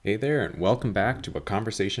Hey there, and welcome back to A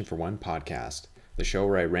Conversation for One podcast, the show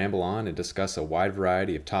where I ramble on and discuss a wide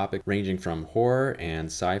variety of topics ranging from horror and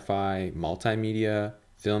sci fi, multimedia,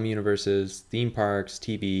 film universes, theme parks,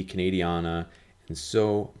 TV, Canadiana, and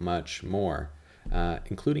so much more,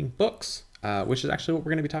 including books, which is actually what we're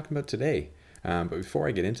going to be talking about today. But before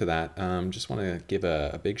I get into that, just want to give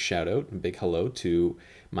a big shout out, a big hello to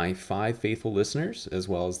my 5 faithful listeners, as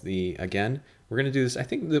well as we're going to do this, I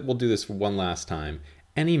think that we'll do this one last time.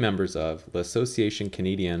 Any members of l'Association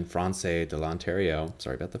Canadienne Française de l'Ontario,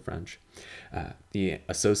 sorry about the French, the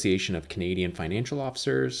Association of Canadian Financial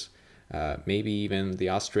Officers, maybe even the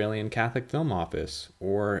Australian Catholic Film Office,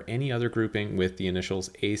 or any other grouping with the initials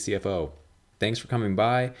ACFO. Thanks for coming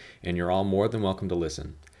by, and you're all more than welcome to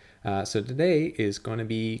listen. So today is going to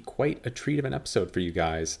be quite a treat of an episode for you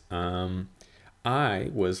guys. I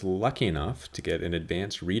was lucky enough to get an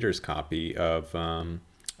advanced reader's copy of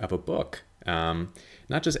a book.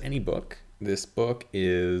 Not just any book. This book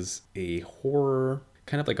is a horror,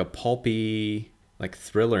 kind of like a pulpy, like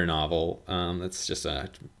thriller novel. That's just a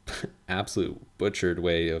absolute butchered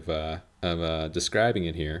way of describing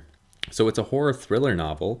it here. So it's a horror thriller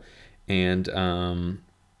novel, and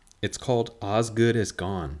it's called Osgood is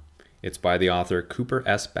Gone. It's by the author Cooper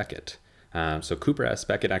S. Beckett. So Cooper S.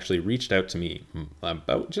 Beckett actually reached out to me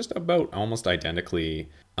about almost identically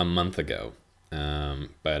a month ago.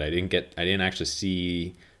 But I didn't actually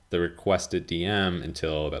see the requested DM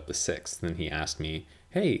until about the 6th. And he asked me,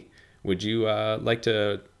 "Hey, would you like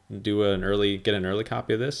to get an early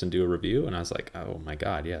copy of this and do a review?" And I was like, "Oh my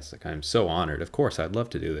God, yes! Like, I'm so honored. Of course, I'd love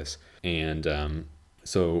to do this." And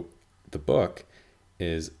so the book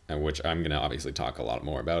is, which I'm gonna obviously talk a lot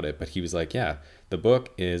more about it, but he was like, "Yeah, the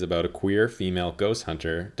book is about a queer female ghost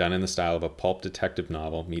hunter done in the style of a pulp detective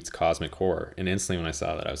novel meets cosmic horror." And instantly when I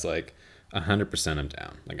saw that, I was like, 100% I'm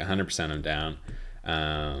down. Like 100% I'm down.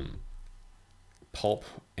 Pulp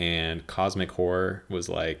and cosmic horror was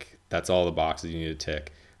like, that's all the boxes you need to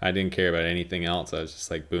tick. I didn't care about anything else. I was just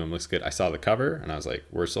like, boom, looks good. I saw the cover and I was like,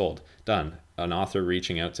 we're sold. Done. An author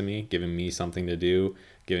reaching out to me, giving me something to do,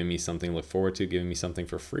 giving me something to look forward to, giving me something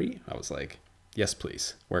for free. I was like, yes,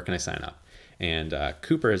 please. Where can I sign up? And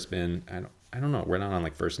Cooper has been, I don't know, we're not on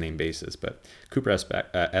like first name basis, but Cooper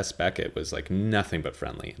S. Beckett was like nothing but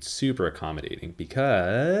friendly and super accommodating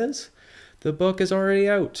because the book is already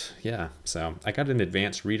out. Yeah, so I got an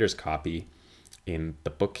advanced reader's copy and the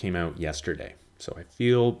book came out yesterday. So I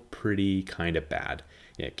feel pretty kind of bad.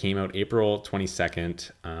 Yeah, it came out April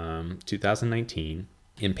 22nd, 2019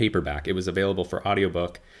 in paperback. It was available for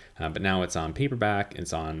audiobook, but now it's on paperback.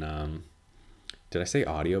 It's on, did I say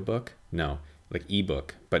audiobook? No, like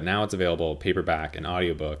ebook, but now it's available paperback and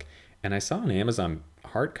audiobook. And I saw an Amazon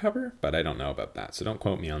hardcover, but I don't know about that, so don't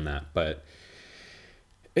quote me on that. But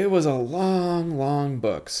it was a long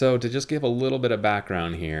book. So to just give a little bit of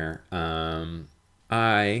background here, when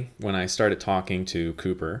I started talking to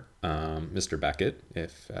Cooper, Mr. Beckett,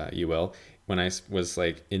 if you will, when I was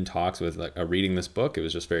like in talks with like reading this book, it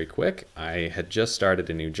was just very quick. I had just started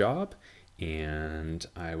a new job. And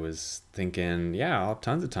I was thinking, yeah, I'll have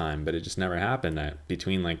tons of time, but it just never happened.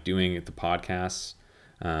 Between like doing the podcasts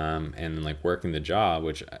and like working the job,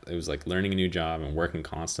 which it was like learning a new job and working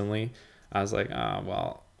constantly, I was like,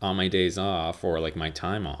 well, on my days off or like my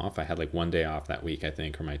time off, I had like one day off that week, I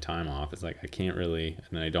think, or my time off. It's like I can't really,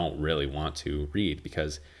 and I don't really want to read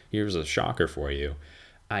because here's a shocker for you.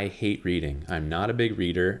 I hate reading. I'm not a big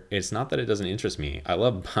reader. It's not that it doesn't interest me. I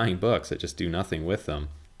love buying books. I just do nothing with them.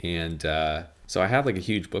 And so I have like a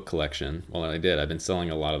huge book collection. Well, I did. I've been selling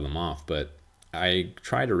a lot of them off, but I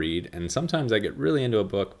try to read. And sometimes I get really into a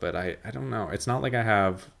book, but I don't know. It's not like I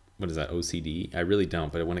have, what is that, OCD? I really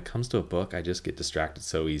don't. But when it comes to a book, I just get distracted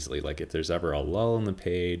so easily. Like if there's ever a lull in the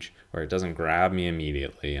page or it doesn't grab me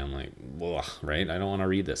immediately, I'm like, ugh, right? I don't want to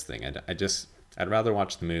read this thing. I'd rather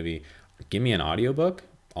watch the movie. Give me an audiobook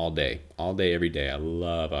all day, every day. I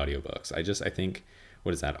love audiobooks. I think,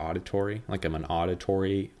 what is that, auditory? Like I'm an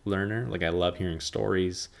auditory learner. Like I love hearing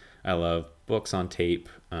stories. I love books on tape.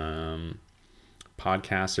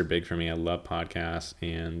 Podcasts are big for me. I love podcasts.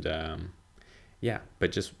 And yeah,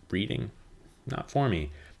 but just reading, not for me.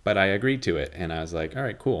 But I agreed to it and I was like, all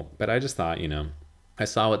right, cool. But I just thought, I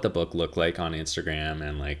saw what the book looked like on Instagram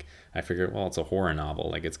and like, I figured, well, it's a horror novel.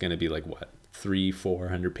 Like it's going to be like what,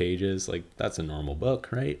 300-400 pages? Like that's a normal book,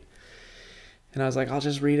 right? And I was like, I'll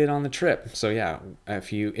just read it on the trip. So yeah,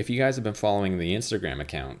 if you guys have been following the Instagram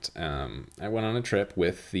account, I went on a trip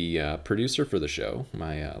with the producer for the show,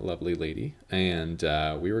 my lovely lady, and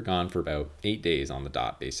we were gone for about 8 days on the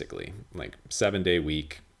dot, basically, like 7-day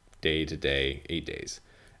week, day to day, 8 days.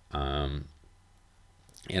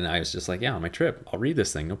 And I was just like, yeah, on my trip, I'll read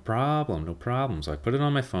this thing. No problem. No problem. So I put it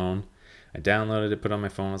on my phone. I downloaded it, put it on my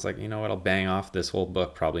phone. I was like, you know what? I'll bang off this whole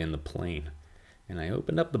book probably in the plane. And I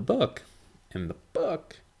opened up the book, and the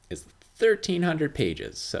book is 1,300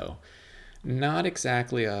 pages. So not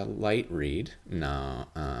exactly a light read. No,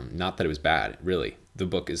 not that it was bad. Really, the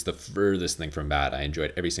book is the furthest thing from bad. I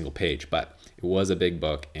enjoyed every single page, but it was a big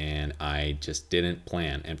book, and I just didn't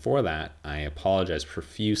plan. And for that, I apologize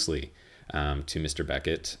profusely to Mr.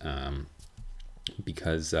 Beckett,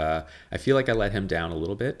 because I feel like I let him down a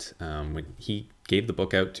little bit when he gave the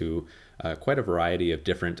book out to quite a variety of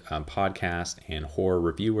different podcast and horror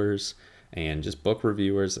reviewers and just book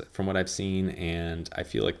reviewers from what I've seen. And I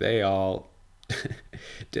feel like they all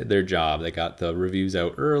did their job. They got the reviews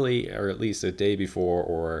out early, or at least a day before,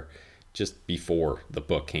 or just before the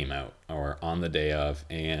book came out, or on the day of.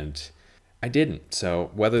 And I didn't.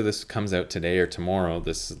 So whether this comes out today or tomorrow,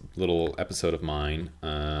 this little episode of mine,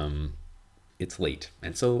 it's late.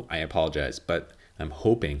 And so I apologize, but I'm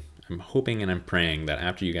hoping and I'm praying that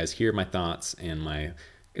after you guys hear my thoughts and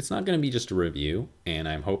it's not going to be just a review. And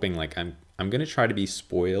I'm hoping I'm going to try to be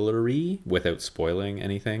spoilery without spoiling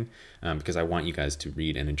anything, because I want you guys to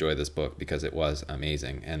read and enjoy this book because it was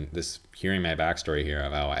amazing. And hearing my backstory here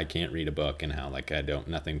of how I can't read a book and how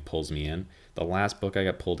nothing pulls me in. The last book I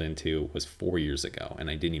got pulled into was 4 years ago, and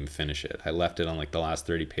I didn't even finish it. I left it on the last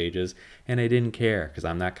 30 pages, and I didn't care because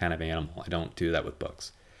I'm that kind of animal. I don't do that with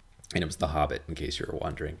books. And it was The Hobbit, in case you were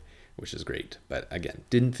wondering, which is great. But again,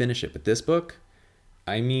 didn't finish it. But this book,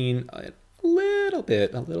 I mean, a little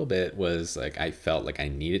bit was I felt like I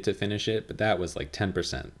needed to finish it, but that was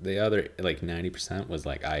 10%. The other 90% was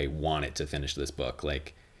I wanted to finish this book.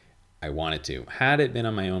 I wanted to. Had it been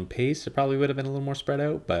on my own pace, it probably would have been a little more spread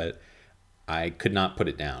out, but I could not put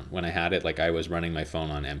it down. When I had it, I was running my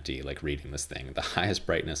phone on empty, reading this thing, the highest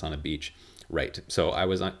brightness on a beach. Right. So I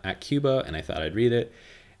was at Cuba, and I thought I'd read it,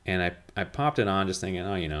 and I popped it on just thinking,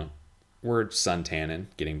 oh, we're suntanning,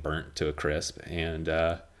 getting burnt to a crisp, and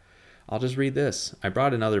I'll just read this. I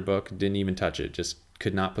brought another book, didn't even touch it, just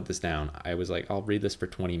could not put this down. I was like, I'll read this for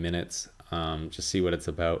 20 minutes, just see what it's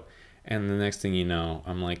about. And the next thing you know,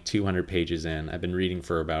 I'm 200 pages in. I've been reading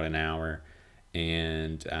for about an hour.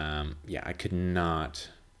 And I could not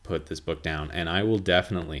put this book down. And I will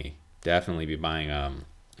definitely be buying a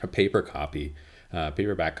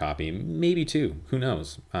paperback copy, maybe two. Who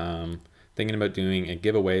knows? Thinking about doing a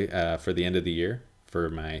giveaway for the end of the year for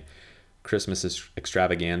my Christmas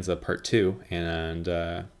extravaganza part 2, and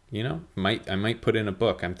I might put in a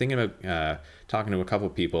book. I'm thinking about talking to a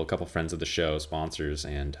couple friends of the show, sponsors,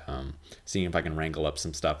 and seeing if I can wrangle up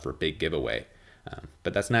some stuff for a big giveaway.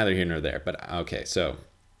 But that's neither here nor there. But okay, so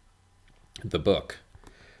the book,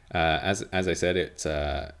 as I said, it's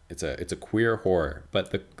a queer horror.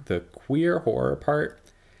 But the queer horror part,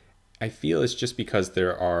 I feel, is just because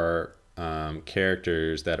there are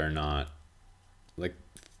characters that are not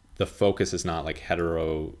the focus is not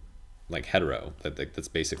hetero. That's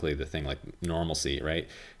basically the thing, normalcy, right?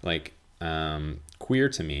 Queer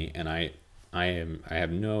to me, and I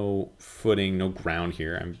have no footing, no ground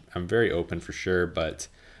here. I'm very open for sure, but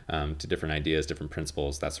to different ideas, different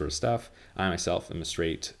principles, that sort of stuff. I myself am a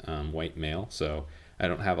straight white male, so I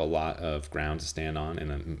don't have a lot of ground to stand on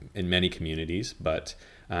in many communities. But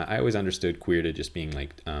I always understood queer to just being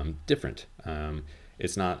different.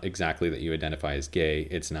 It's not exactly that you identify as gay.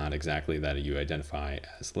 It's not exactly that you identify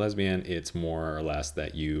as lesbian. It's more or less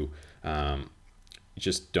that you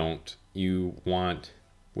just don't. You want,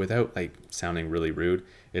 without sounding really rude,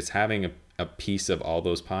 it's having a piece of all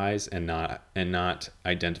those pies and not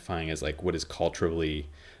identifying as what is culturally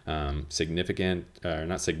significant, or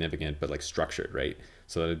not significant, but structured, right?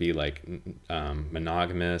 So that'd be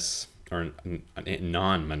monogamous or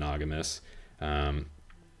non-monogamous,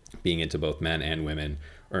 being into both men and women,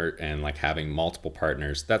 and having multiple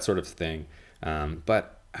partners, that sort of thing.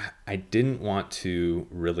 But I didn't want to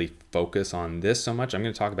really focus on this so much. I'm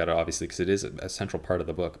going to talk about it obviously because it is a central part of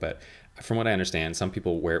the book, but from what I understand, some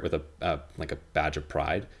people wear it with a badge of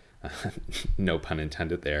pride, no pun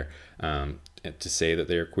intended there, to say that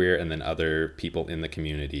they're queer, and then other people in the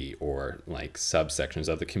community or subsections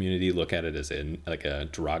of the community look at it as a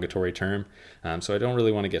derogatory term. So I don't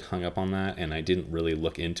really want to get hung up on that, and I didn't really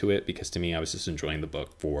look into it because to me I was just enjoying the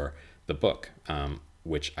book for the book,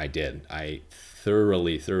 which I did. I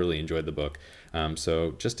thoroughly enjoyed the book.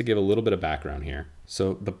 So just to give a little bit of background here.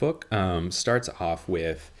 So the book starts off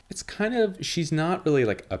with, she's not really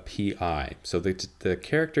a PI. So the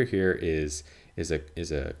character here is a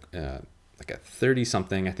 30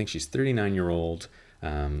 something, I think she's 39-year-old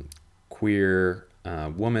queer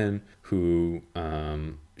woman who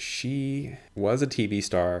she was a TV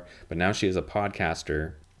star, but now she is a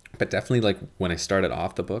podcaster. But definitely, like, when I started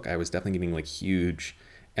off the book, I was definitely getting like huge,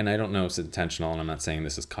 and I don't know if it's intentional, and I'm not saying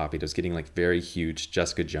this is copied. I was getting like very huge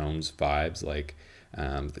Jessica Jones vibes, like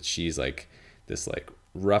that she's like this like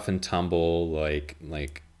rough and tumble,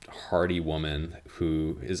 like hardy woman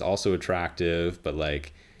who is also attractive, but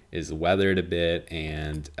like is weathered a bit,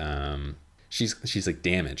 and she's like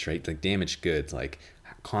damaged, right? Like damaged goods, like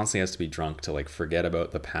constantly has to be drunk to like forget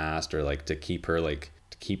about the past, or like to keep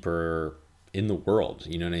her in the world,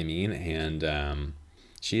 you know what I mean? And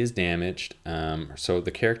she is damaged. So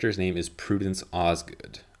the character's name is Prudence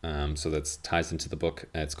Osgood. So that's ties into the book.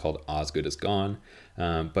 It's called Osgood is Gone.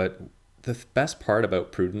 But the best part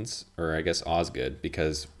about Prudence, or I guess Osgood,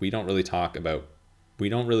 because we don't really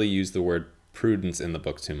use the word Prudence in the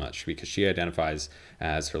book too much, because she identifies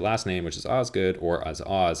as her last name, which is Osgood, or as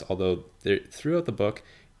Oz, although throughout the book,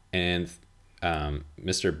 and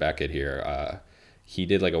Mr. Beckett here, he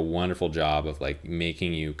did like a wonderful job of like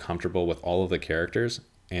making you comfortable with all of the characters,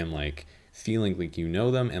 and like feeling like you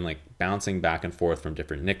know them, and like bouncing back and forth from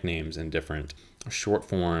different nicknames and different short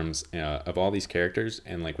forms of all these characters,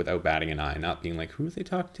 and like without batting an eye, not being like, who are they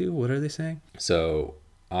talking to, what are they saying? So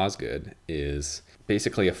Osgood is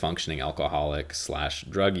basically a functioning alcoholic /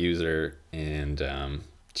 drug user, and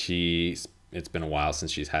it's been a while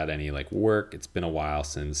since she's had any like work. It's been a while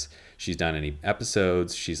since she's done any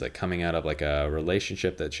episodes. She's like coming out of like a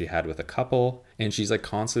relationship that she had with a couple, and she's like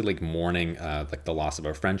constantly like mourning like the loss of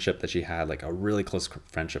a friendship that she had, like a really close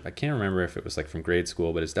friendship. I can't remember if it was like from grade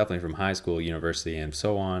school, but it's definitely from high school, university, and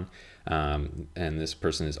so on. And this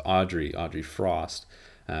person is Audrey Frost,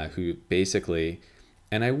 who basically,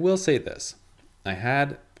 and I will say this,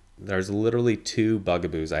 there's literally 2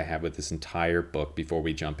 bugaboos I have with this entire book before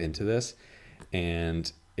we jump into this. And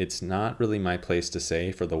it's not really my place to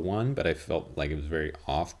say for the one, but I felt like it was very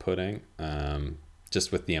off-putting,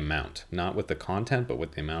 just with the amount, not with the content, but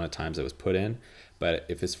with the amount of times it was put in. But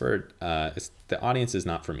if it's for, the audience is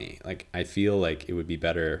not for me. Like, I feel like it would be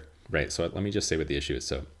better, right? So let me just say what the issue is.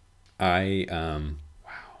 So I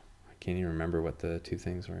can't even remember what the 2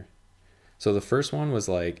 things were. So the first one was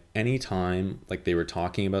like anytime like they were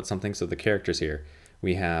talking about something. So the characters here,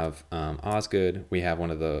 we have Osgood, we have one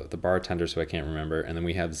of the bartenders who I can't remember, and then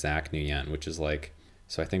we have Zach Nguyen, which is like,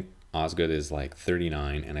 so I think Osgood is like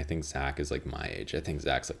 39, and I think Zach is like my age. I think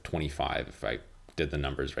Zach's like 25, if I did the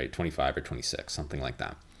numbers right, 25 or 26, something like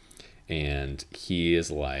that. And he is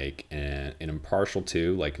like an impartial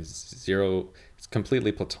too, like zero, it's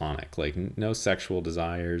completely platonic, like no sexual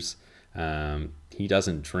desires. He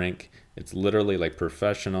doesn't drink. It's literally like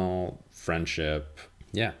professional friendship.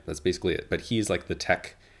 Yeah, that's basically it. But he's like the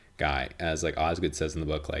tech guy, as like Osgood says in the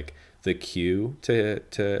book, like the Q to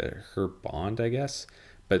her Bond, I guess,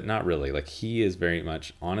 but not really. Like he is very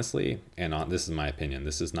much, honestly, and this is my opinion.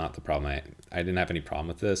 This is not the problem. I didn't have any problem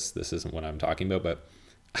with this. This isn't what I'm talking about. But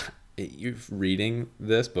you're reading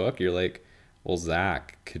this book, you're like, well,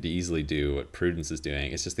 Zach could easily do what Prudence is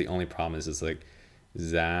doing. It's just the only problem is like,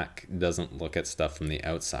 Zach doesn't look at stuff from the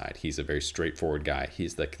outside. He's a very straightforward guy.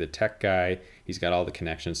 He's like the tech guy. He's got all the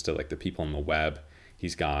connections to like the people on the web.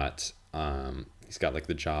 He's got like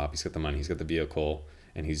the job. He's got the money. He's got the vehicle,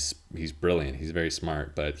 and he's brilliant. He's very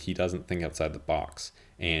smart, but he doesn't think outside the box,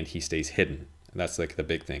 and he stays hidden. That's like the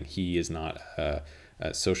big thing. He is not a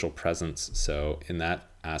social presence. So in that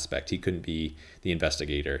aspect, he couldn't be the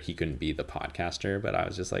investigator. He couldn't be the podcaster. But I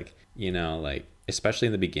was just like, like, especially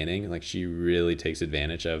in the beginning, like she really takes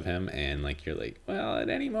advantage of him, and like you're like, well, at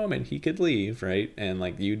any moment he could leave, right? And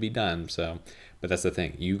like you'd be done. So, but that's the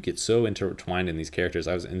thing, you get so intertwined in these characters.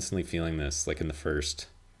 I was instantly feeling this like in the first,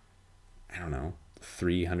 I don't know,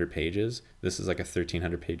 300 pages. This is like a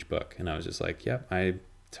 1,300 page book, and I was just like, yep, I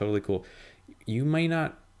totally cool. You might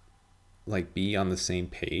not like be on the same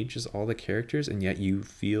page as all the characters, and yet you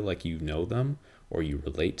feel like you know them, or you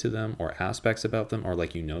relate to them, or aspects about them, or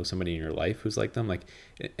like somebody in your life who's like them. Like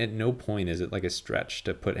at no point is it like a stretch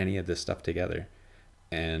to put any of this stuff together.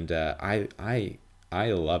 And I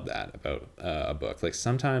love that about a book. Like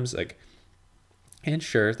sometimes like, and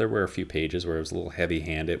sure, there were a few pages where it was a little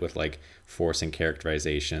heavy-handed with like forcing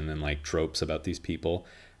characterization and like tropes about these people,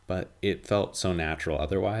 but it felt so natural.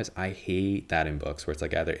 Otherwise, I hate that in books where it's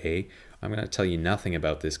like either I'm going to tell you nothing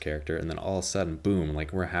about this character, and then all of a sudden, boom,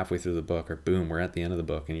 like we're halfway through the book, or boom, we're at the end of the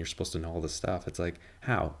book, and you're supposed to know all this stuff. It's like,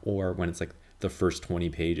 how? Or when it's like the first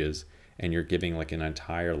 20 pages and you're giving like an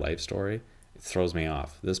entire life story, it throws me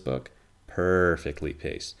off. This book, perfectly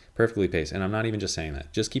paced. And I'm not even just saying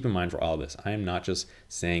that. Just keep in mind for all this, I am not just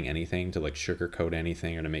saying anything to like sugarcoat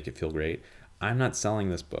anything or to make it feel great. I'm not selling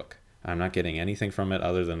this book. I'm not getting anything from it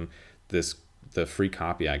other than this the free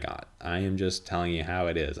copy I got. I am just telling you how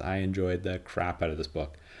it is. I enjoyed the crap out of this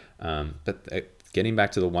book. Getting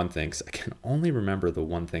back to the one thing, 'cause I can only remember the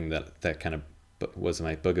one thing that kind of was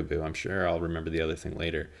my bugaboo. I'm sure I'll remember the other thing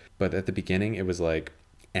later. But at the beginning, it was like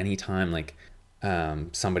anytime like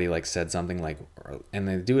somebody like said something like, and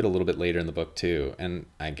they do it a little bit later in the book too. And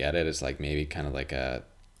I get it. It's like maybe kind of like a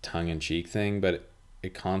tongue-in-cheek thing, but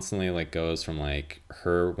it constantly like goes from like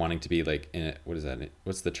her wanting to be like in it. What is that?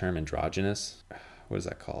 What's the term? Androgynous? What is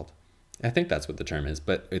that called? I think that's what the term is,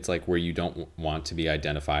 but it's like where you don't want to be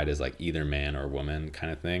identified as like either man or woman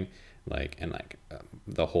kind of thing. Like, and like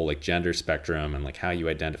the whole like gender spectrum and like how you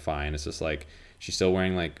identify. And it's just like, she's still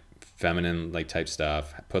wearing like feminine like type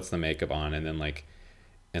stuff, puts the makeup on, and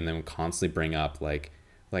then constantly bring up like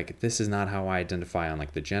this is not how I identify on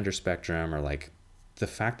like the gender spectrum, or like the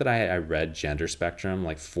fact that I read gender spectrum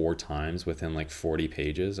like 4 times within like 40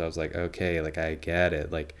 pages. I was like, okay, like I get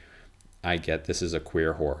it. Like I get this is a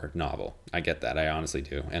queer horror novel. I get that. I honestly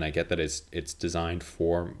do. And I get that it's designed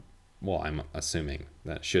for, well, I'm assuming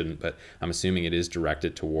that it shouldn't, but I'm assuming it is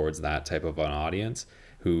directed towards that type of an audience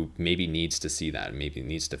who maybe needs to see that, maybe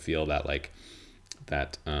needs to feel that like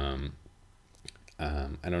that I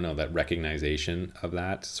don't know, that recognition of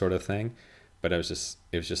that sort of thing. But it was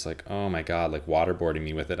just like, oh my God, like waterboarding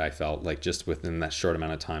me with it. I felt like just within that short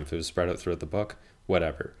amount of time. If it was spread out throughout the book,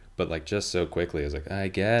 whatever. But like just so quickly, I was like, I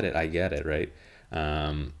get it, right?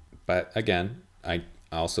 But again, I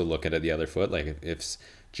also look at it the other foot. Like if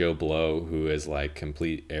Joe Blow, who is like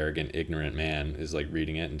complete arrogant, ignorant man, is like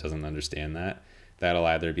reading it and doesn't understand that, that'll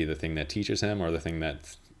either be the thing that teaches him or the thing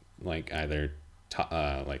that like either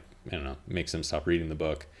like, I don't know, makes him stop reading the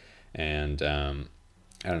book. And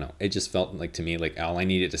I don't know. It just felt like to me like all I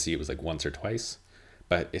needed to see it was like once or twice.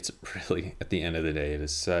 But it's really, at the end of the day, it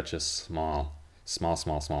is such a small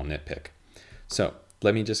nitpick. So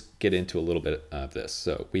let me just get into a little bit of this.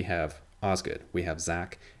 So we have Osgood, we have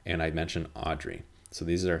Zach, and I mentioned Audrey. So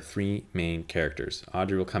these are 3 main characters.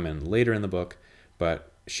 Audrey will come in later in the book,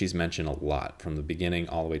 but she's mentioned a lot from the beginning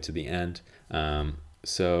all the way to the end.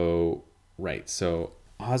 So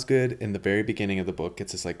Osgood in the very beginning of the book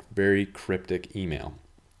gets this like very cryptic email,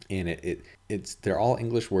 and it's they're all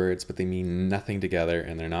English words, but they mean nothing together,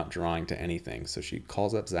 and they're not drawing to anything. So she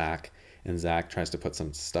calls up Zach, and Zach tries to put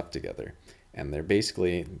some stuff together, and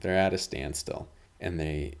they're at a standstill,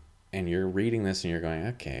 and you're reading this and you're going,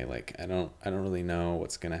 okay, like I don't really know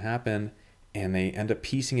what's gonna happen. And they end up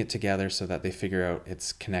piecing it together so that they figure out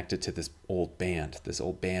it's connected to this old band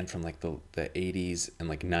from like the 80s and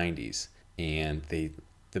like 90s. And they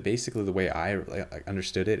basically, the way I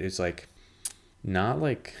understood it is like not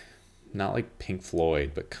like Pink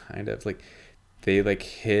Floyd, but kind of like they like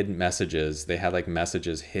hid messages. They had like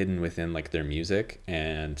messages hidden within like their music,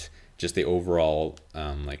 and just the overall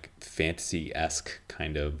like fantasy-esque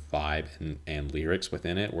kind of vibe and lyrics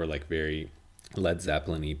within it were like very Led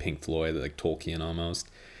Zeppelin-y, Pink Floyd, like Tolkien almost.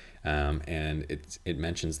 And it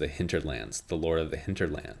mentions the hinterlands, the Lord of the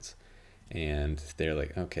Hinterlands. And they're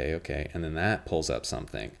like, okay. And then that pulls up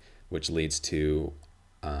something, which leads to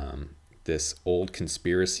this old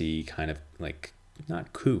conspiracy kind of like,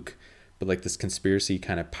 not kook, but like this conspiracy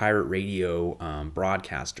kind of pirate radio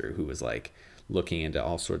broadcaster who was like looking into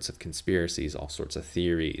all sorts of conspiracies, all sorts of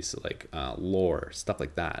theories, like lore, stuff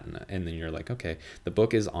like that. And then you're like, okay, the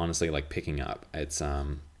book is honestly like picking up. It's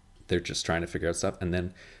they're just trying to figure out stuff. And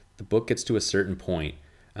then the book gets to a certain point.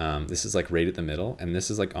 This is like right at the middle, and this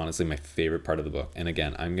is like honestly my favorite part of the book. And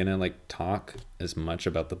again, I'm gonna like talk as much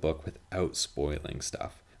about the book without spoiling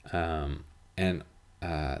stuff.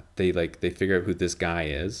 They figure out who this guy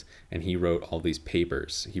is, and he wrote all these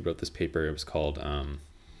papers. He wrote this paper. It was called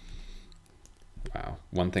wow.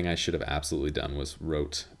 One thing I should have absolutely done was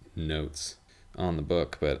wrote notes on the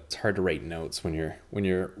book, but it's hard to write notes when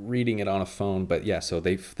you're reading it on a phone. But yeah, so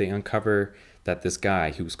they uncover that this guy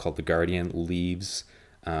who's called the Guardian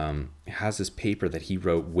has this paper that he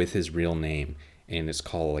wrote with his real name, and it's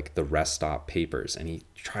called like the Rest Stop Papers, and he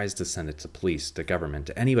tries to send it to police, to government,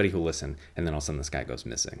 to anybody who listen, and then all of a sudden this guy goes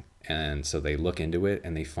missing. And so they look into it,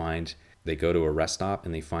 and they go to a rest stop,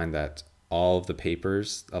 and they find that all of the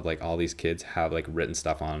papers of like all these kids have like written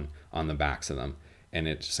stuff on the backs of them, and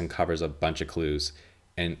it just uncovers a bunch of clues.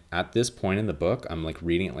 And at this point in the book, I'm like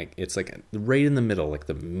reading it, like it's like right in the middle, like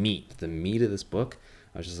the meat of this book.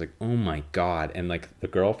 I was just like, oh my God. And like the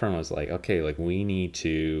girlfriend was like, okay, like we need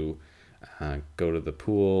to go to the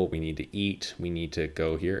pool, we need to eat, we need to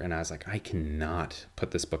go here. And I was like, I cannot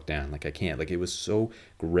put this book down. Like I can't. Like it was so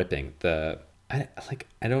gripping. I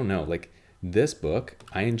don't know, like this book,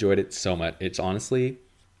 I enjoyed it so much. It's honestly,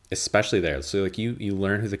 especially there. So like you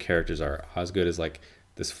learn who the characters are. Osgood is like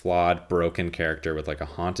this flawed, broken character with like a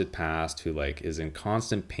haunted past who like is in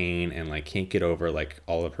constant pain and like can't get over like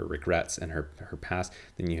all of her regrets and her past.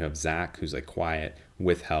 Then you have Zach, who's like quiet,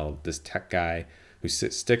 withheld, this tech guy who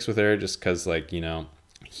sticks with her just because like, you know,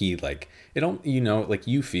 he like it don't, you know, like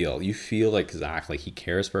you feel like Zach, like he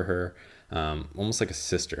cares for her, almost like a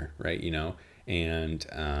sister, right? You know, and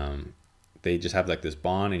they just have like this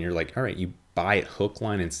bond, and you're like, all right, you buy it hook,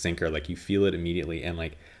 line, and sinker. Like you feel it immediately. And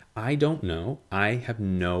like, I don't know, I have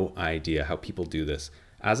no idea how people do this.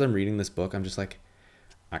 As I'm reading this book, I'm just like,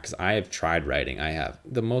 because I have tried writing. I have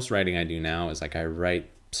the most writing I do now is like I write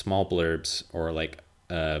small blurbs or like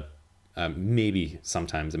maybe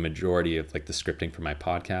sometimes a majority of like the scripting for my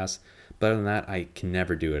podcast. But other than that, I can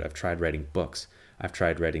never do it. I've tried writing books. I've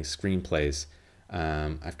tried writing screenplays.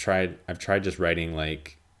 I've tried just writing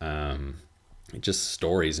like just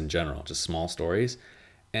stories in general, just small stories.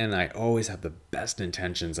 And I always have the best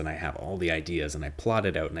intentions, and I have all the ideas, and I plot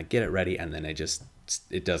it out, and I get it ready, and then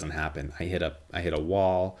it doesn't happen. I hit a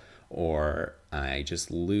wall, or I just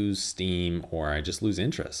lose steam, or I just lose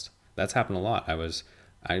interest. That's happened a lot.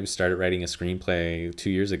 I started writing a screenplay 2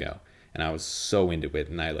 years ago, and I was so into it,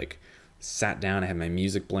 and I like sat down, I had my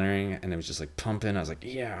music blaring, and it was just like pumping. I was like,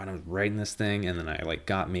 yeah, and I was writing this thing, and then I like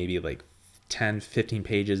got maybe like 10, 15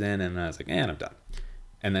 pages in, and I was like, and I'm done.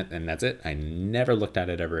 And that's it. I never looked at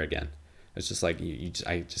it ever again. It's just like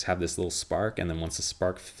I just have this little spark, and then once the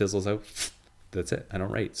spark fizzles out, that's it. I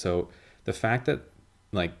don't write. So the fact that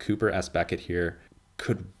like Cooper S. Beckett here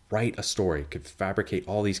could write a story, could fabricate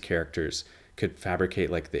all these characters, could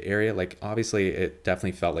fabricate like the area, like obviously it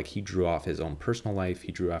definitely felt like he drew off his own personal life.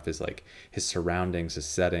 He drew off his like his surroundings, his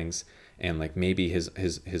settings, and like maybe his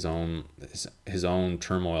own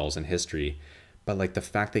turmoils and history. But like the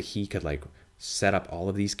fact that he could like set up all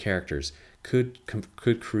of these characters, could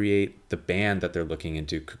create the band that they're looking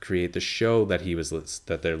into, could create the show that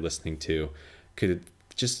that they're listening to, could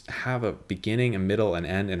just have a beginning, a middle, and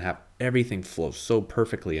end, and have everything flow so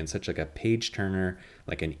perfectly in such like a page turner,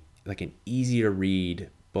 like an easy to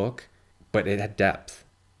read book, but it had depth.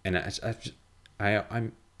 And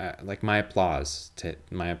I'm like my applause to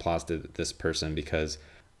this person, because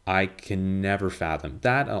I can never fathom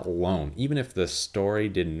that alone. Even if the story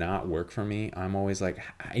did not work for me, I'm always like,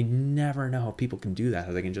 I never know how people can do that.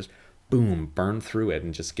 How they can just boom, burn through it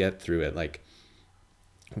and just get through it. Like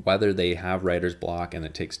whether they have writer's block and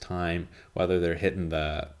it takes time, whether they're hitting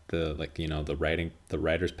the like, you know, the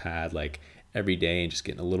writer's pad like every day and just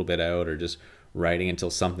getting a little bit out, or just writing until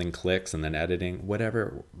something clicks and then editing,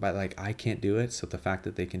 whatever. But like I can't do it. So the fact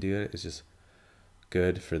that they can do it is just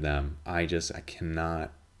good for them. I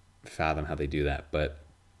cannot fathom how they do that. But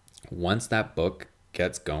once that book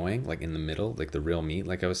gets going, like in the middle, like the real meat,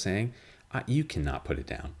 like I was saying, you cannot put it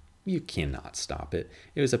down. You cannot stop it.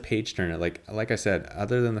 It was a page turner. Like I said,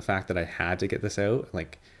 other than the fact that I had to get this out,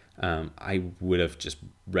 like I would have just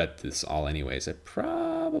read this all anyways. I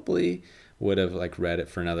probably would have like read it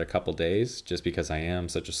for another couple days, just because I am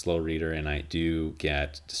such a slow reader and I do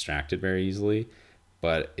get distracted very easily.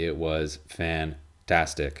 But it was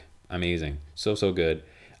fantastic, amazing, so good.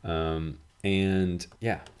 And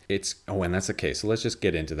yeah, and that's okay. So let's just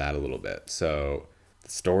get into that a little bit. So the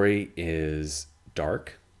story is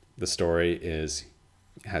dark. The story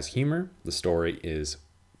has humor. The story is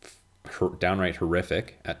downright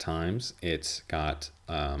horrific at times. It's got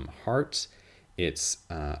heart. It's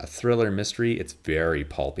a thriller mystery. It's very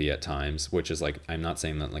pulpy at times, which is like, I'm not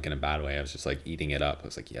saying that like in a bad way. I was just like eating it up. I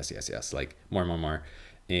was like, yes, like more.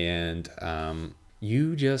 And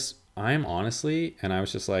I'm honestly, and I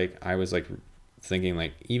was like thinking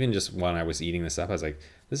like, even just when I was eating this up, I was like,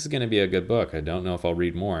 this is going to be a good book. I don't know if I'll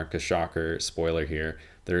read more, because shocker, spoiler here,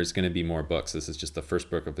 there's going to be more books. This is just the first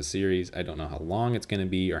book of a series. I don't know how long it's going to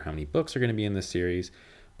be or how many books are going to be in this series.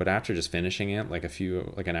 But after just finishing it like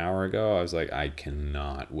an hour ago, I was like, I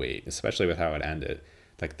cannot wait, especially with how it ended.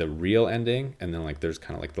 Like the real ending, and then like there's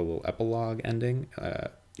kind of like the little epilogue ending.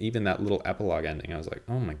 Even that little epilogue ending, I was like,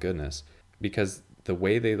 oh my goodness. Because the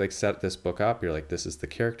way they like set this book up, you're like, this is the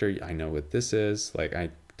character. I know what this is. Like,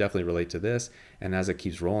 I definitely relate to this. And as it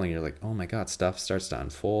keeps rolling, you're like, oh my God, stuff starts to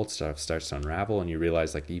unfold, stuff starts to unravel. And you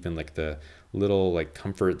realize like even like the little like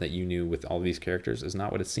comfort that you knew with all these characters is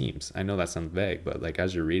not what it seems. I know that sounds vague, but like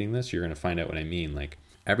as you're reading this, you're going to find out what I mean. Like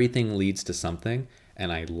everything leads to something.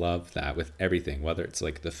 And I love that with everything, whether it's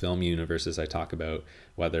like the film universes I talk about,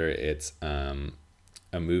 whether it's a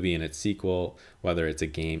movie and its sequel, whether it's a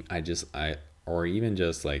game, or even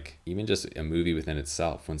just a movie within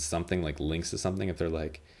itself, when something like links to something, if they're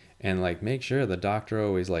like, and like make sure the doctor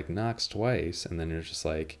always like knocks twice, and then you're just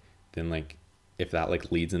like, then like if that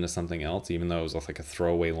like leads into something else, even though it was like a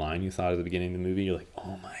throwaway line you thought at the beginning of the movie, you're like,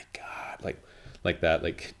 oh my God, like that,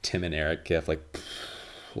 like Tim and Eric gif,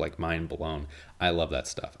 like mind blown. I love that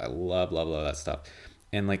stuff. I love that stuff.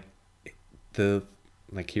 And like the,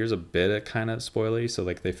 like, here's a bit of kind of spoilery. So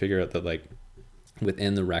like they figure out that like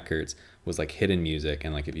within the records was like hidden music,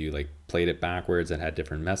 and like if you like played it backwards, it had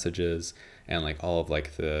different messages, and like all of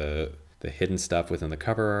like the hidden stuff within the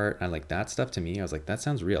cover art, and like that stuff to me, I was like, that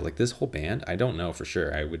sounds real. Like this whole band, I don't know for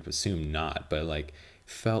sure, I would assume not, but like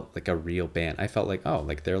felt like a real band. I felt like, oh,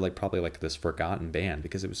 like they're like probably like this forgotten band,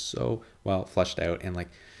 because it was so well fleshed out and like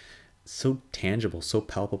so tangible, so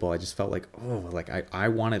palpable. I just felt like, oh, like I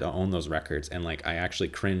wanted to own those records. And like I actually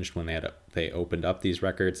cringed when they opened up these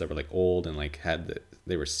records that were like old and like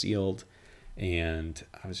they were sealed, and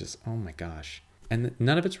I was just, oh my gosh. And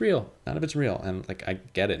none of it's real. And like I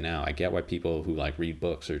get it now. I get why people who like read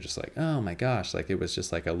books are just like, oh my gosh, like it was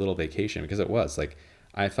just like a little vacation, because it was like,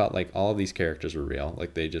 I felt like all of these characters were real.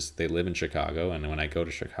 Like they live in Chicago, and when I go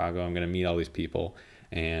to Chicago, I'm going to meet all these people.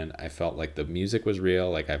 And I felt like the music was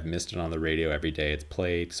real. Like I've missed it on the radio every day it's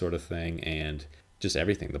played, sort of thing. And just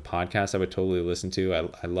everything. The podcast I would totally listen to.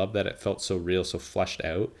 I love that it felt so real, so fleshed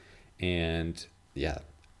out. And yeah,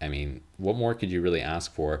 I mean, what more could you really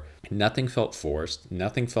ask for? Nothing felt forced.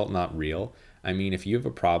 Nothing felt not real. I mean, if you have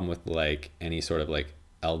a problem with like any sort of like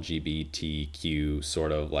LGBTQ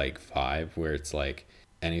sort of like vibe, where it's like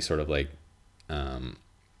any sort of like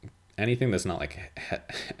anything that's not like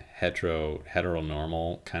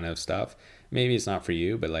heteronormal kind of stuff, maybe it's not for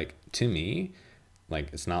you. But like to me,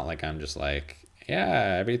 like it's not like I'm just like,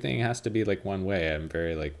 yeah, everything has to be like one way. I'm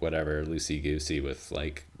very like whatever, loosey goosey with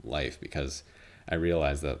like life, because I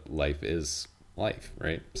realize that life is life,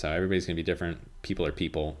 right? So everybody's gonna be different. People are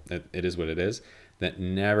people. It is what it is. That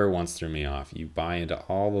never once threw me off. You buy into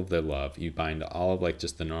all of the love. You buy into all of like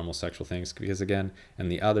just the normal sexual things, because again,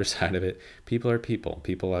 and the other side of it, people are people.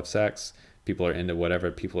 People have sex. People are into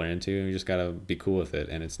whatever people are into. And you just gotta be cool with it.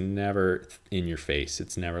 And it's never in your face.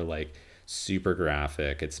 It's never like super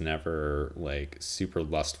graphic. It's never like super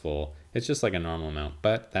lustful. It's just like a normal amount.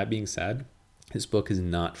 But that being said, this book is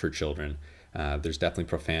not for children. There's definitely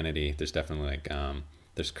profanity. There's definitely like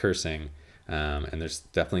there's cursing. And there's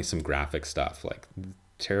definitely some graphic stuff, like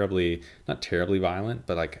not terribly violent,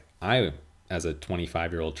 but like I, as a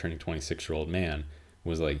 25-year-old turning 26-year-old man,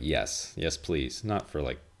 was like, yes, please. Not for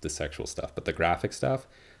like the sexual stuff, but the graphic stuff,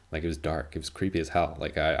 like it was dark, it was creepy as hell.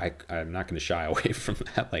 Like I'm not going to shy away from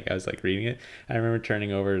that. Like I was like reading it. I remember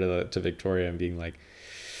turning over to Victoria and being like,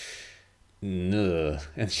 no,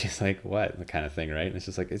 and she's like, what, the kind of thing, right? And it's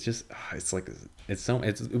just like, it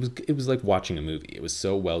was like watching a movie. It was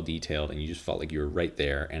so well detailed, and you just felt like you were right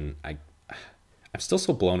there. And I'm still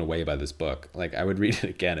so blown away by this book. Like I would read it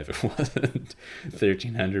again if it wasn't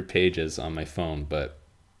 1,300 pages on my phone. But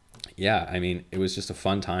yeah, I mean, it was just a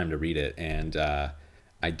fun time to read it. And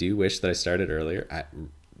I do wish that I started earlier.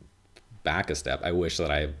 Back a step, I wish that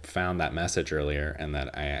I found that message earlier, and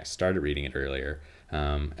that I started reading it earlier.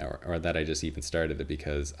 Or that I just even started it,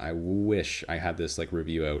 because I wish I had this like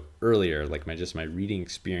review out earlier, like my reading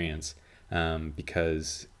experience,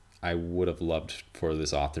 because I would have loved for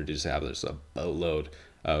this author to just have this a boatload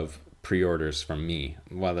of pre-orders from me.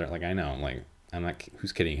 Whether like I know, like I'm not,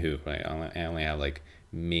 who's kidding who, right? I only have like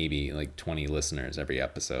maybe like 20 listeners every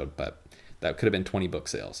episode, but that could have been 20 book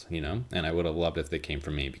sales, and I would have loved if they came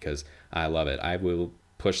from me, because I love it. I will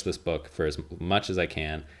push this book for as much as I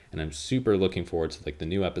can, and I'm super looking forward to like the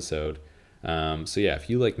new episode. So yeah,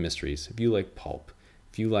 if you like mysteries, if you like pulp,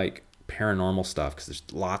 if you like paranormal stuff, because there's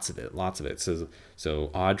lots of it.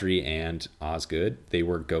 So Audrey and Osgood, they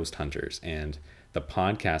were ghost hunters, and the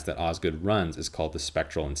podcast that Osgood runs is called The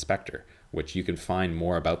Spectral Inspector, which you can find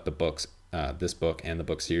more about the books, this book and the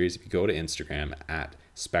book series, if you go to Instagram at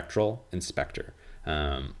Spectral Inspector.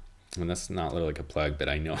 And that's not really like a plug, but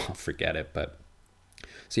I know I'll forget it. But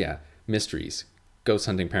so yeah, mysteries, ghost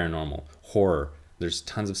hunting, paranormal, horror. There's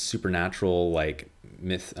tons of supernatural, like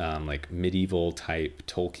myth, like medieval type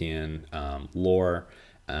Tolkien lore,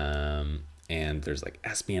 and there's like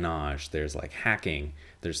espionage. There's like hacking.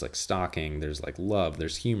 There's like stalking. There's like love.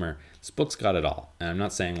 There's humor. This book's got it all. And I'm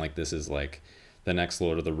not saying like this is like the next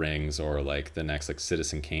Lord of the Rings or like the next like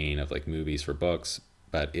Citizen Kane of like movies for books,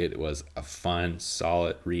 but it was a fun,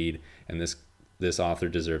 solid read, and this author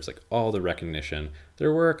deserves like all the recognition.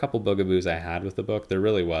 There were a couple bugaboos I had with the book, there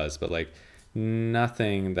really was, but like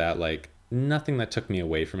nothing that took me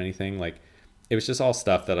away from anything. Like it was just all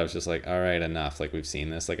stuff that I was just like, all right, enough. Like we've seen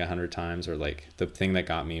this like 100 times. Or like the thing that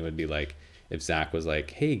got me would be like if Zach was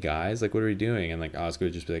like, hey guys, like what are we doing? And like Osgood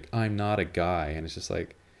would just be like, I'm not a guy. And it's just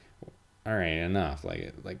like, all right, enough.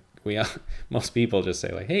 Like most people just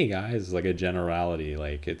say like, hey guys, like a generality,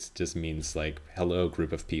 like it just means like hello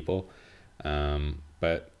group of people.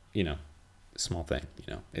 But small thing,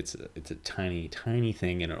 it's a tiny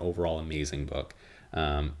thing in an overall amazing book.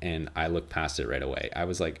 And I looked past it right away. I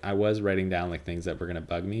was writing down like things that were going to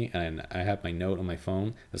bug me, and I have my note on my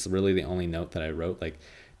phone. That's really the only note that I wrote,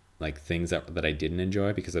 like things that I didn't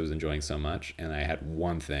enjoy because I was enjoying so much. And I had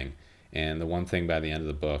one thing, and the one thing by the end of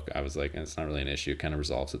the book, I was like, it's not really an issue. It kind of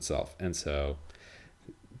resolves itself. And so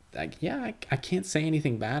I can't say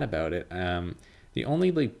anything bad about it. The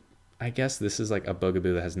only, like, I guess this is like a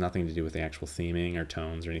bugaboo that has nothing to do with the actual theming or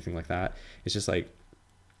tones or anything like that. It's just like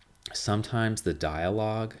sometimes the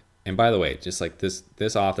dialogue, and by the way, just like this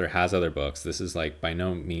author has other books. This is like by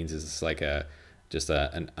no means is this like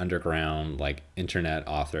an underground like internet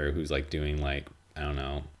author who's like doing like, I don't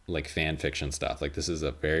know, like fan fiction stuff. Like this is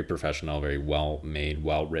a very professional, very well made,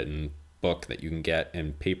 well written book that you can get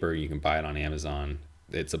in paper. You can buy it on Amazon.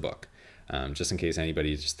 It's a book. Just in case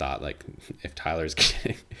anybody just thought like if Tyler's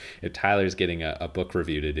getting a book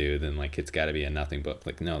review to do, then like it's got to be a nothing book.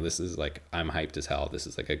 Like no, this is like, I'm hyped as hell. This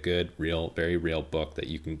is like a good, real, very real book that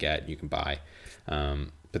you can buy.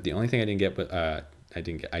 But the only thing I didn't get, but I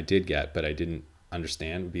did get, but I didn't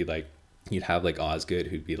understand would be like, you'd have like Osgood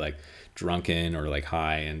who'd be like drunken or like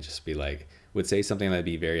high and just be like, would say something that'd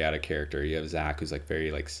be very out of character. You have Zach who's like very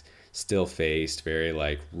like still faced, very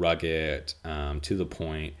like rugged, to the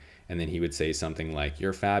point. And then he would say something like,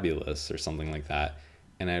 you're fabulous or something like that.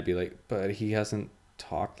 And I'd be like, but he hasn't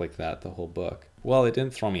talked like that the whole book. Well, it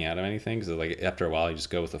didn't throw me out of anything because like after a while you just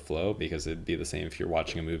go with the flow, because it'd be the same if you're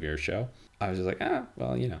watching a movie or a show. I was just like,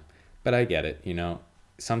 well, but I get it.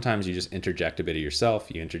 Sometimes you just interject a bit of yourself.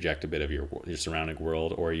 You interject a bit of your surrounding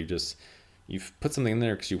world, or you put something in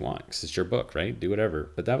there because you want, because it's your book, right? Do whatever.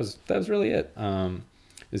 But that was really it.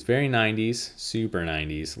 It's very 90s, super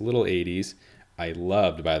 90s, little 80s. I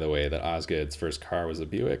loved, by the way, that Osgood's first car was a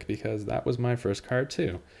Buick, because that was my first car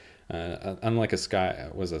too. Unlike a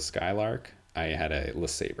Skylark, I had a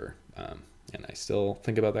LeSabre, and I still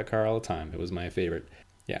think about that car all the time. It was my favorite.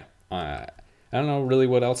 Yeah, I don't know really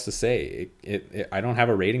what else to say. I don't have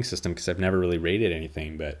a rating system because I've never really rated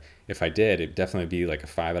anything, but if I did, it'd definitely be like a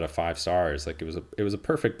 5 out of 5 stars. Like it was a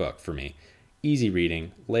perfect book for me. Easy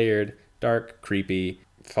reading, layered, dark, creepy.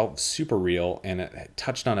 Felt super real, and it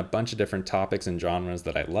touched on a bunch of different topics and genres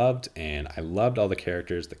that I loved, and I loved all the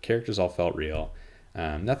characters. The characters all felt real.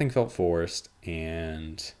 Nothing felt forced,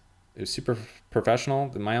 and it was super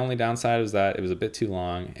professional. My only downside is that it was a bit too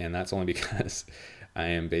long, and that's only because I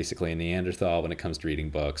am basically a Neanderthal when it comes to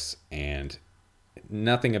reading books, and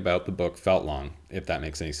nothing about the book felt long, if that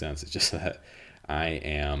makes any sense. It's just that I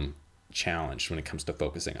am challenged when it comes to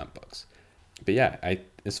focusing on books. But yeah,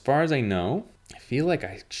 as far as I know, I feel like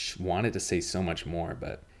I wanted to say so much more,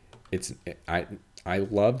 but I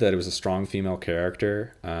love that it was a strong female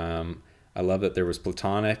character. I love that there was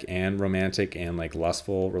platonic and romantic and like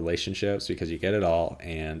lustful relationships, because you get it all.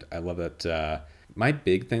 And I love that my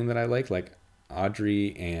big thing that I like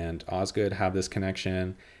Audrey and Osgood have this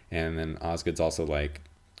connection, and then Osgood's also like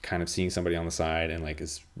kind of seeing somebody on the side and like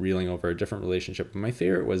is reeling over a different relationship. But my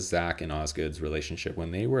favorite was Zach and Osgood's relationship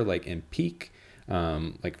when they were like in peak,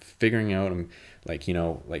 like figuring out, like,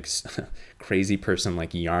 like crazy person,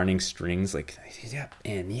 like yarning strings, like yep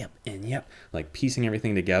and yep and yep, like piecing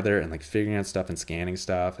everything together and like figuring out stuff and scanning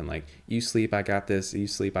stuff, and like, you sleep, I got this, you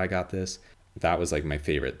sleep, I got this. That was like my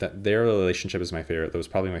favorite. That their relationship is my favorite. That was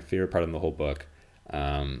probably my favorite part of the whole book.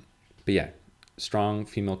 But yeah, strong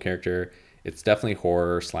female character. It's definitely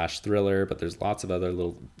horror / thriller, but there's lots of other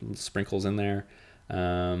little sprinkles in there.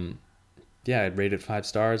 Yeah, I'd rate it 5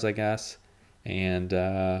 stars, I guess. And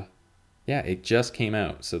yeah, it just came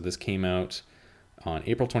out. So this came out on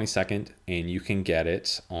April 22nd, and you can get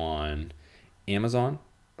it on Amazon.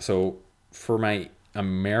 So for my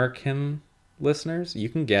American listeners, you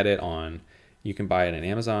can buy it on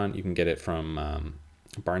Amazon. You can get it from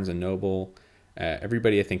Barnes & Noble.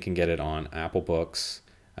 Everybody, I think, can get it on Apple Books,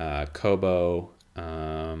 Kobo.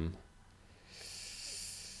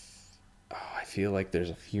 I feel like there's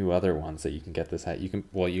a few other ones that you can get this at. You can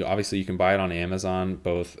buy it on Amazon,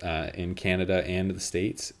 both in Canada and the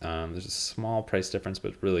States. There's a small price difference,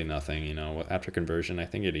 but really nothing. After conversion, I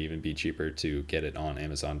think it'd even be cheaper to get it on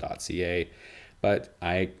Amazon.ca. But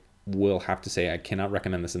I will have to say, I cannot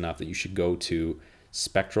recommend this enough, that you should go to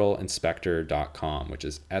spectralinspector.com, which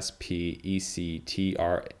is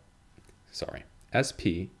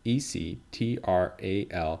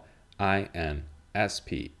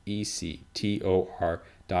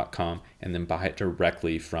and then buy it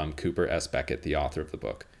directly from Cooper S. Beckett, the author of the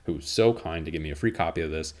book. who's so kind to give me a free copy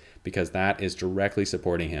of this, because that is directly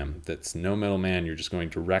supporting him. That's no middleman. You're just going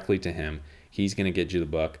directly to him. He's going to get you the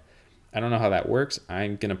book. I don't know how that works.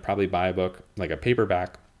 I'm going to probably buy a book, like a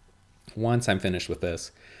paperback, once I'm finished with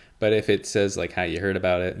this. But if it says like how you heard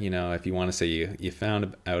about it, if you want to say you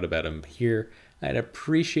found out about him here, I'd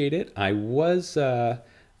appreciate it. I was,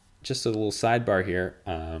 just a little sidebar here.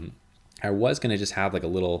 I was going to just have like a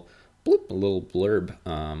little bloop, a little blurb.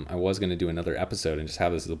 I was going to do another episode and just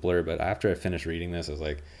have this as a blurb. But after I finished reading this, I was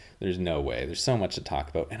like, there's no way. There's so much to talk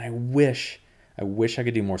about. And I wish I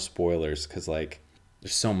could do more spoilers, because like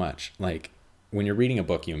there's so much. Like when you're reading a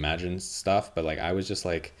book, you imagine stuff. But like I was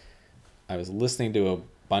listening to a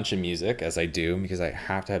bunch of music, as I do, because I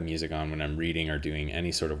have to have music on when I'm reading or doing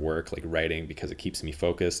any sort of work, like writing, because it keeps me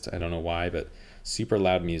focused. I don't know why, but super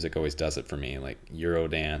loud music always does it for me, like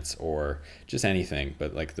Eurodance or just anything.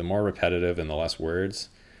 But like the more repetitive and the less words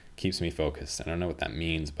keeps me focused. I don't know what that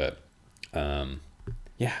means, but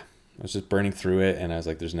yeah, I was just burning through it, and I was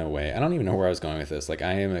like, there's no way. I don't even know where I was going with this. Like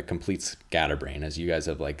I am a complete scatterbrain, as you guys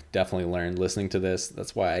have like definitely learned listening to this.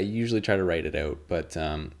 That's why I usually try to write it out. But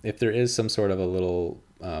if there is some sort of a little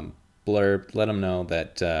blurb, let them know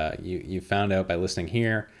that you found out by listening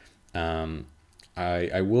here.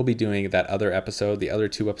 I will be doing that other episode, the other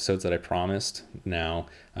 2 episodes that I promised now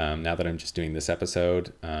that I'm just doing this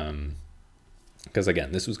episode. Because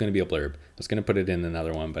again, this was going to be a blurb. I was going to put it in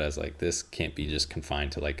another one, but I was like, this can't be just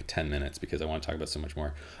confined to like 10 minutes, because I want to talk about so much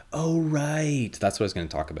more. Oh, right. That's what I was going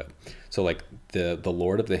to talk about. So like the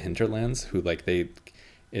Lord of the Hinterlands, who like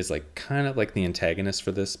is like kind of like the antagonist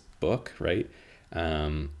for this book, right?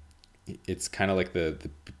 It's kind of like the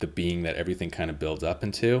being that everything kind of builds up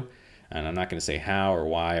into. And I'm not going to say how or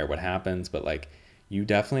why or what happens, but like you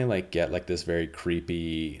definitely like get like this very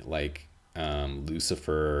creepy, like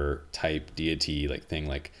Lucifer type deity like thing,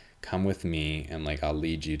 like come with me and like I'll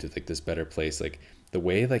lead you to like this better place. Like the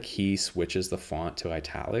way like he switches the font to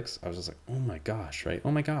italics, I was just like, oh my gosh, right?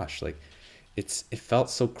 Oh my gosh, like it felt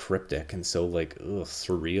so cryptic and so like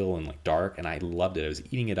surreal and like dark, and I loved it. I was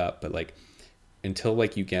eating it up. But like until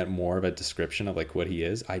like you get more of a description of like what he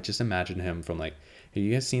is, I just imagine him from like, have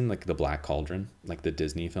you guys seen like The Black Cauldron, like the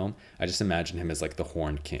Disney film? I just imagine him as like the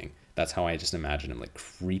Horned King. That's how I just imagine him, like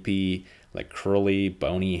creepy, like curly,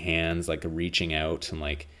 bony hands, like reaching out, and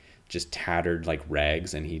like just tattered like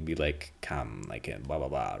rags, and he'd be like, come, like blah blah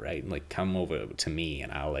blah, right? And like come over to me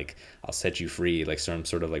and I'll set you free, like some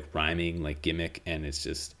sort of like rhyming like gimmick. And it's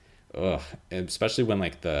just and especially when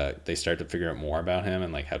like they start to figure out more about him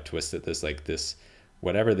and like how twisted this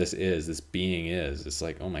whatever this being is. It's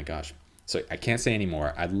like, oh my gosh. So I can't say any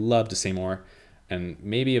more. I'd love to say more, and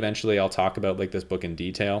maybe eventually I'll talk about like this book in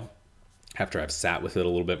detail after I've sat with it a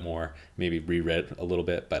little bit more, maybe reread a little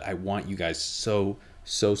bit. But I want you guys so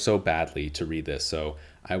badly to read this. So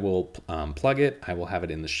I will plug it. I will have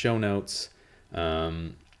it in the show notes.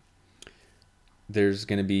 There's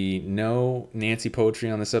going to be no Nancy poetry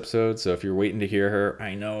on this episode. So if you're waiting to hear her,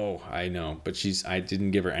 I know, but I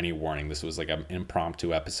didn't give her any warning. This was like an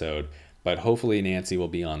impromptu episode, but hopefully Nancy will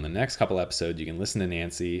be on the next couple episodes. You can listen to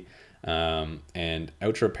Nancy. And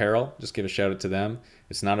Outro Apparel, just give a shout out to them.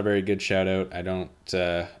 It's not a very good shout out. I don't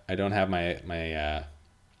have my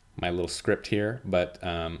little script here, but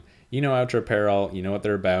Outro Apparel, you know what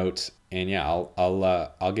they're about. And yeah,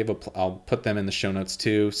 I'll put them in the show notes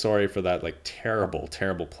too. Sorry for that like terrible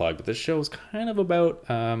plug, but this show is kind of about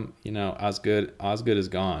Osgood is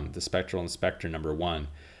Gone, the Spectral Inspector #1.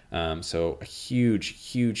 So a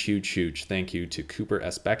huge thank you to Cooper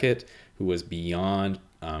S. Beckett, who was beyond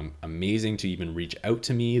amazing to even reach out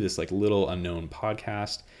to me, this like little unknown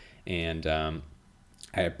podcast. And I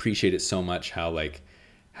appreciate it so much how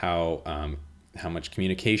much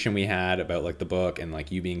communication we had about like the book, and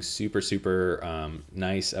like you being super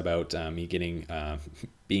nice about me getting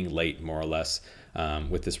being late more or less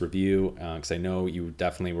with this review, because I know you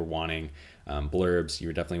definitely were wanting blurbs. You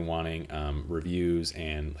were definitely wanting reviews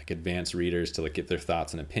and like advanced readers to like give their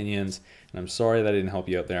thoughts and opinions, and I'm sorry that I didn't help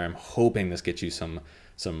you out there. I'm hoping this gets you some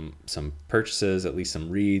purchases, at least some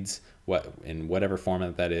reads, in whatever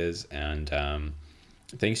format that is. And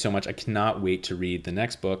thank you so much. I cannot wait to read the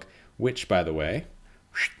next book, which, by the way,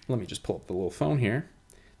 let me just pull up the little phone here.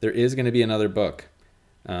 There is going to be another book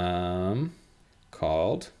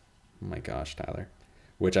called, oh my gosh, Tyler,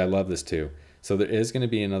 which I love this too. So there is going to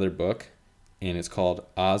be another book, and it's called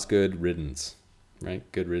Osgood Riddance, right?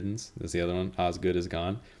 Good Riddance. That's the other one. Osgood is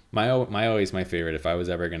Gone. Always my favorite, if I was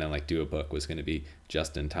ever going to like do a book, was going to be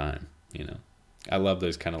Just in Time. I love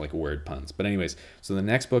those kind of like word puns. But anyways, so the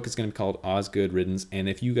next book is going to be called Osgood Riddance. And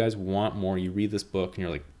if you guys want more, you read this book and you're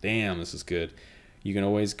like, damn, this is good. you can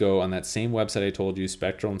always go on that same website I told you,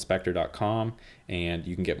 spectralinspector.com, and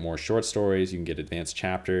you can get more short stories, you can get advanced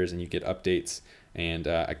chapters, and you get updates. And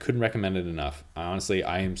I couldn't recommend it enough. Honestly,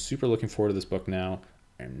 I am super looking forward to this book now.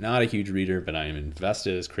 I'm not a huge reader, but I am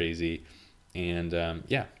invested as crazy. And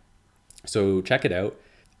so check it out.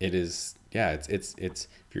 It is, it's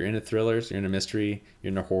if you're into thrillers, you're into mystery, you're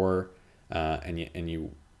into horror, and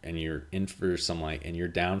you're in for some and you're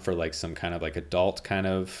down for some kind of adult kind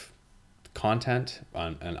of content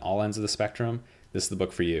on all ends of the spectrum, this is the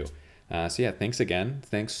book for you. Thanks again.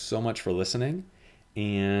 Thanks so much for listening.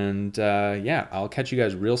 And I'll catch you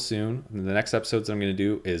guys real soon. The next episodes I'm going to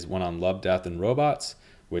do is one on Love, Death, and Robots,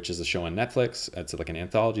 which is a show on Netflix. It's an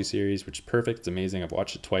anthology series, which is perfect. It's amazing. I've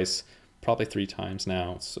watched it twice, probably 3 times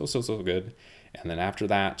now. It's so good. And then after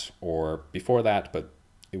that, or before that, but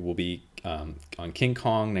it will be on King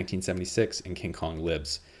Kong 1976 and King Kong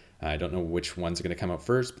Lives. I don't know which ones are going to come out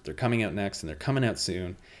first, but they're coming out next, and they're coming out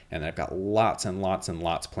soon. And I've got lots and lots and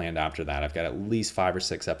lots planned after that. I've got at least 5 or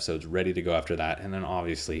 6 episodes ready to go after that, and then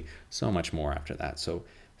obviously so much more after that. So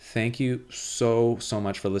thank you so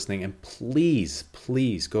much for listening, and please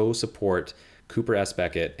go support Cooper S.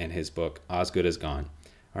 Beckett and his book Osgood is Gone.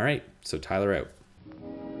 All right, so Tyler out.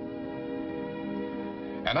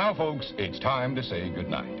 And now, folks, it's time to say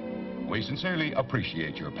goodnight. We sincerely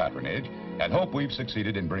appreciate your patronage and hope we've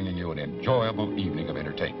succeeded in bringing you an enjoyable evening of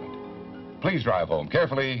entertainment. Please drive home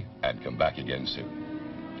carefully and come back again soon.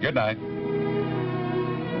 Good night.